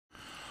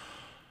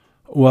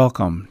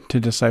Welcome to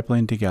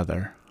Discipling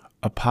Together,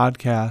 a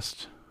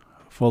podcast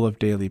full of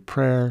daily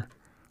prayer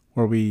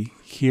where we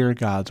hear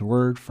God's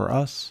word for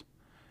us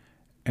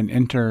and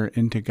enter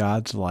into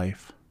God's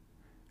life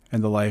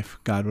and the life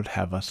God would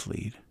have us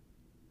lead.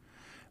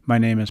 My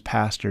name is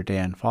Pastor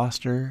Dan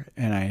Foster,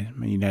 and I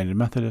am a United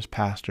Methodist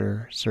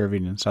pastor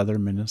serving in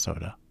southern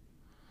Minnesota.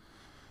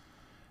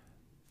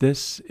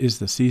 This is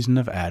the season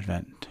of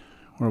Advent,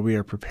 where we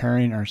are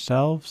preparing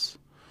ourselves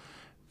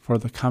for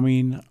the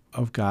coming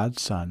of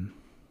God's Son,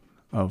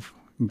 of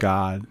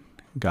God,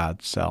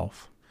 God's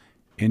self,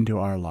 into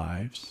our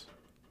lives.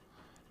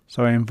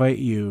 So I invite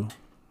you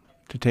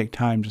to take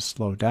time to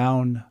slow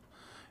down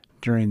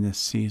during this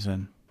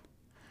season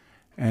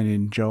and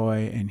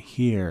enjoy and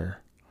hear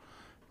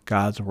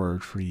God's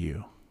word for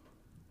you.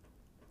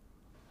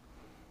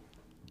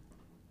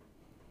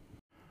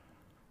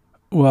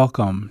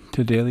 Welcome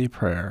to Daily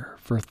Prayer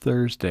for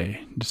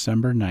Thursday,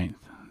 December 9th,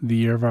 the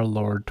year of our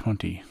Lord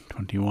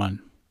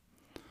 2021.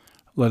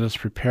 Let us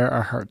prepare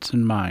our hearts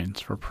and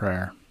minds for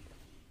prayer.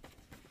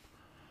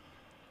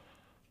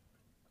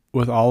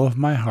 With all of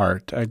my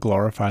heart I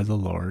glorify the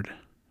Lord.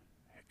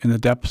 In the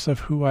depths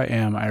of who I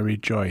am I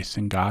rejoice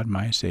in God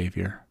my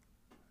Savior.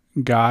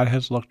 God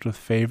has looked with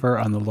favor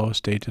on the low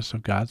status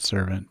of God's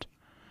servant.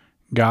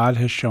 God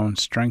has shown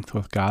strength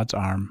with God's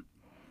arm.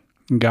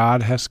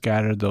 God has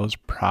scattered those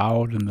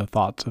proud in the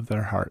thoughts of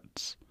their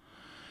hearts.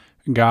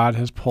 God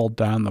has pulled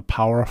down the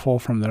powerful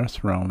from their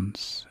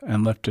thrones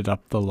and lifted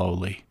up the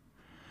lowly.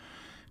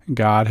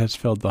 God has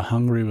filled the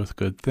hungry with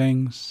good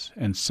things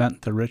and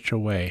sent the rich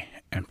away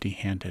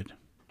empty-handed.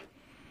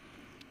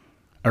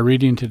 Our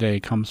reading today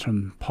comes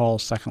from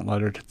Paul's second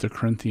letter to the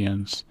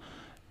Corinthians,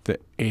 the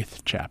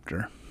 8th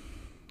chapter.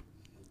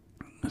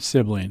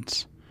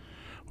 Siblings,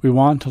 we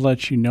want to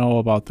let you know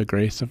about the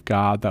grace of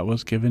God that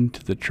was given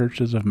to the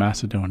churches of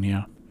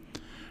Macedonia.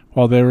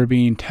 While they were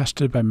being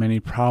tested by many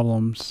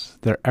problems,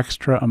 their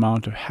extra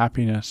amount of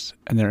happiness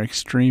and their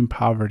extreme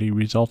poverty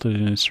resulted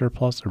in a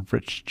surplus of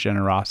rich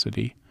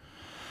generosity.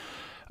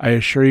 I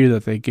assure you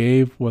that they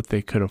gave what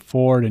they could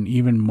afford and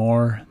even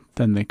more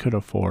than they could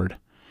afford,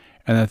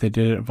 and that they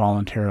did it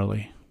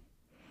voluntarily.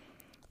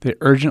 They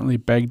urgently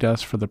begged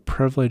us for the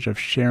privilege of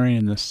sharing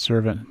in the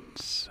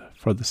servants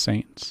for the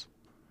saints.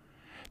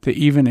 They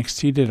even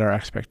exceeded our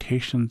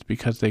expectations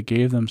because they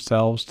gave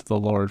themselves to the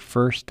Lord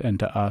first and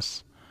to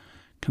us,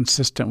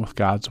 consistent with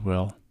God's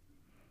will.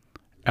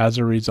 As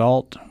a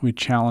result, we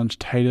challenge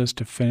Titus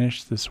to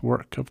finish this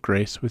work of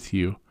grace with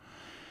you,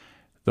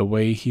 the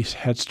way he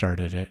had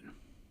started it.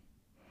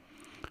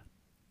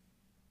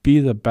 Be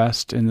the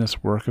best in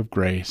this work of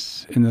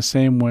grace, in the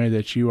same way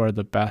that you are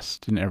the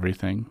best in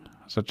everything,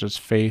 such as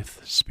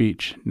faith,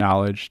 speech,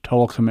 knowledge,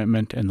 total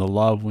commitment, and the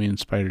love we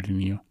inspired in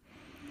you.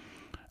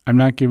 I'm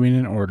not giving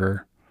an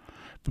order,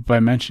 but by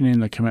mentioning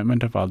the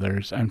commitment of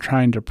others, I'm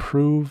trying to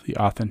prove the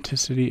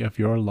authenticity of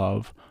your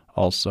love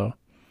also.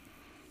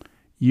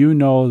 You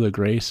know the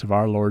grace of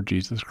our Lord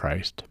Jesus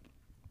Christ.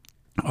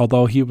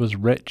 Although he was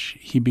rich,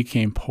 he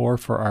became poor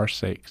for our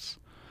sakes,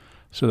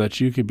 so that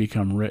you could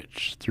become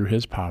rich through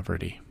his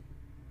poverty.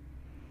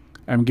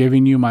 I'm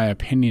giving you my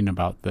opinion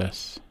about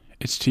this.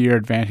 It's to your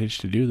advantage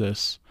to do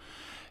this,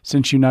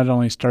 since you not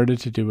only started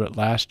to do it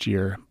last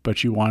year,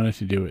 but you wanted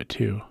to do it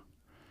too.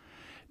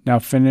 Now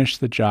finish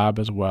the job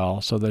as well,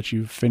 so that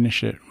you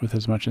finish it with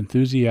as much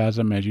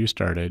enthusiasm as you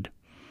started,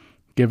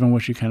 given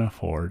what you can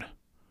afford.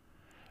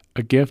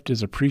 A gift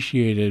is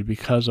appreciated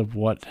because of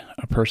what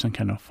a person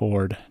can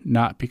afford,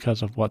 not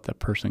because of what that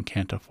person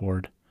can't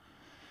afford.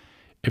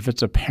 If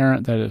it's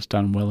apparent that it's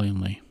done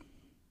willingly.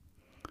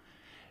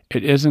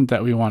 It isn't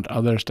that we want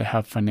others to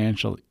have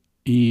financial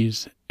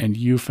ease and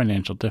you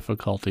financial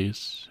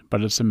difficulties,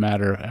 but it's a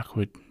matter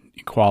of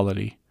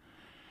equality.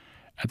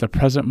 At the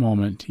present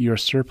moment, your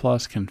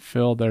surplus can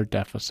fill their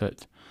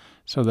deficit,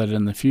 so that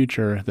in the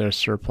future their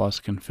surplus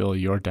can fill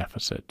your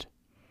deficit.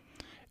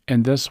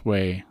 In this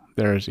way,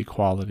 there is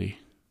equality.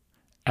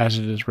 As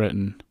it is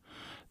written,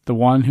 the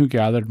one who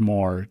gathered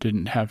more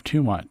didn't have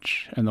too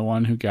much, and the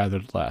one who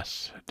gathered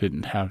less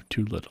didn't have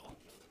too little.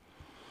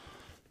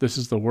 This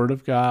is the word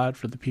of God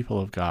for the people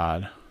of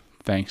God.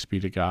 Thanks be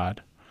to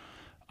God.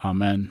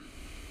 Amen.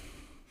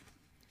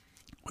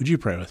 Would you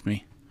pray with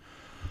me?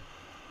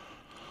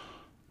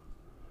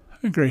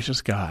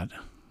 Gracious God,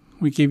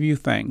 we give you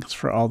thanks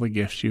for all the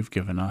gifts you've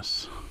given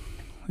us,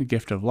 the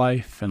gift of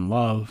life and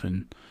love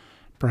and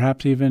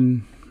perhaps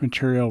even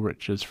material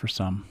riches for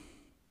some.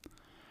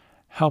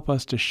 Help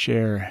us to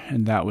share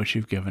in that which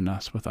you've given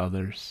us with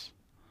others,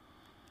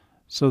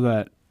 so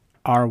that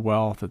our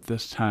wealth at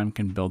this time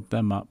can build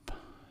them up,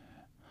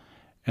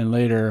 and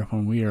later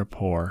when we are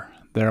poor,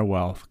 their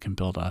wealth can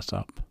build us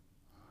up.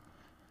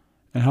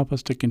 And help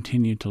us to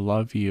continue to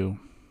love you,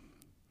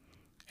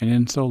 and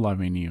in so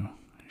loving you,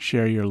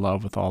 share your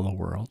love with all the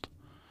world.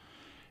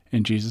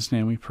 In Jesus'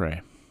 name we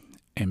pray.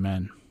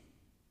 Amen.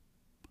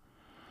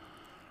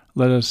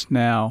 Let us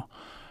now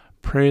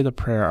pray the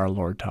prayer our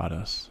Lord taught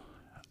us.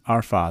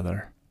 Our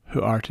Father,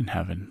 who art in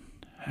heaven,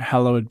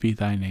 hallowed be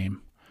thy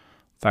name.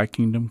 Thy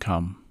kingdom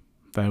come,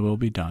 thy will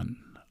be done,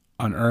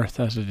 on earth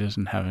as it is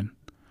in heaven.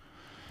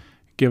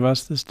 Give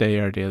us this day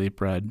our daily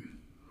bread,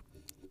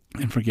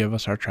 and forgive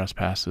us our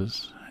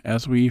trespasses,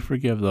 as we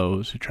forgive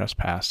those who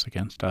trespass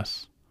against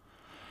us.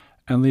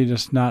 And lead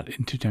us not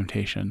into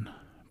temptation,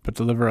 but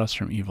deliver us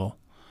from evil.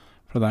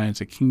 For thine is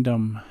the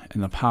kingdom,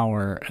 and the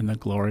power, and the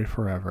glory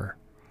forever.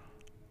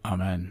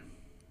 Amen.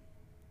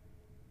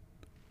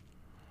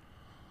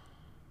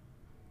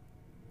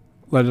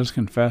 Let us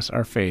confess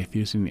our faith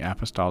using the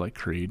Apostolic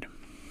Creed.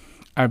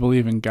 I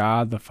believe in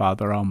God, the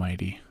Father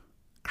Almighty,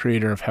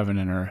 creator of heaven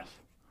and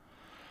earth.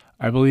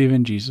 I believe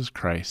in Jesus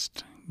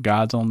Christ,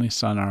 God's only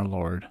Son, our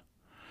Lord,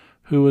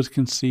 who was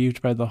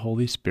conceived by the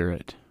Holy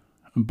Spirit,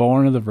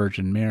 born of the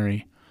Virgin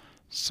Mary,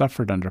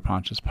 suffered under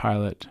Pontius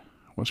Pilate,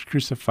 was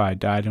crucified,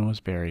 died, and was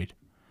buried.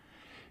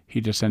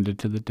 He descended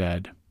to the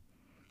dead.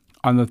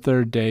 On the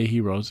third day he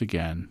rose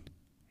again.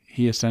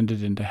 He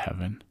ascended into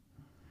heaven,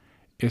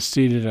 is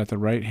seated at the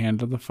right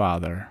hand of the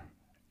Father,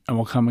 and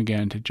will come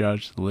again to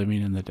judge the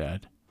living and the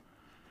dead.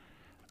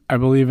 I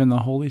believe in the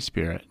Holy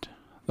Spirit,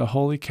 the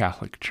Holy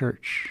Catholic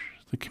Church,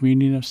 the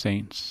communion of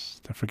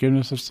saints, the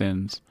forgiveness of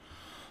sins,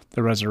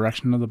 the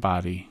resurrection of the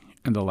body,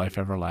 and the life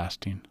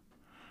everlasting.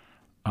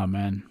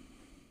 Amen.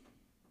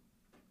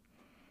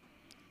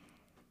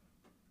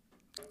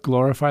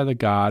 Glorify the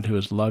God who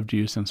has loved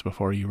you since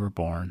before you were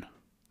born,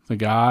 the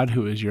God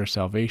who is your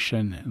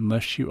salvation and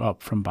lifts you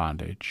up from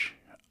bondage.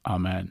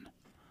 Amen.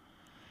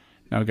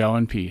 Now go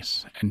in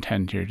peace and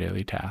tend to your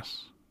daily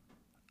tasks.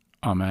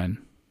 Amen.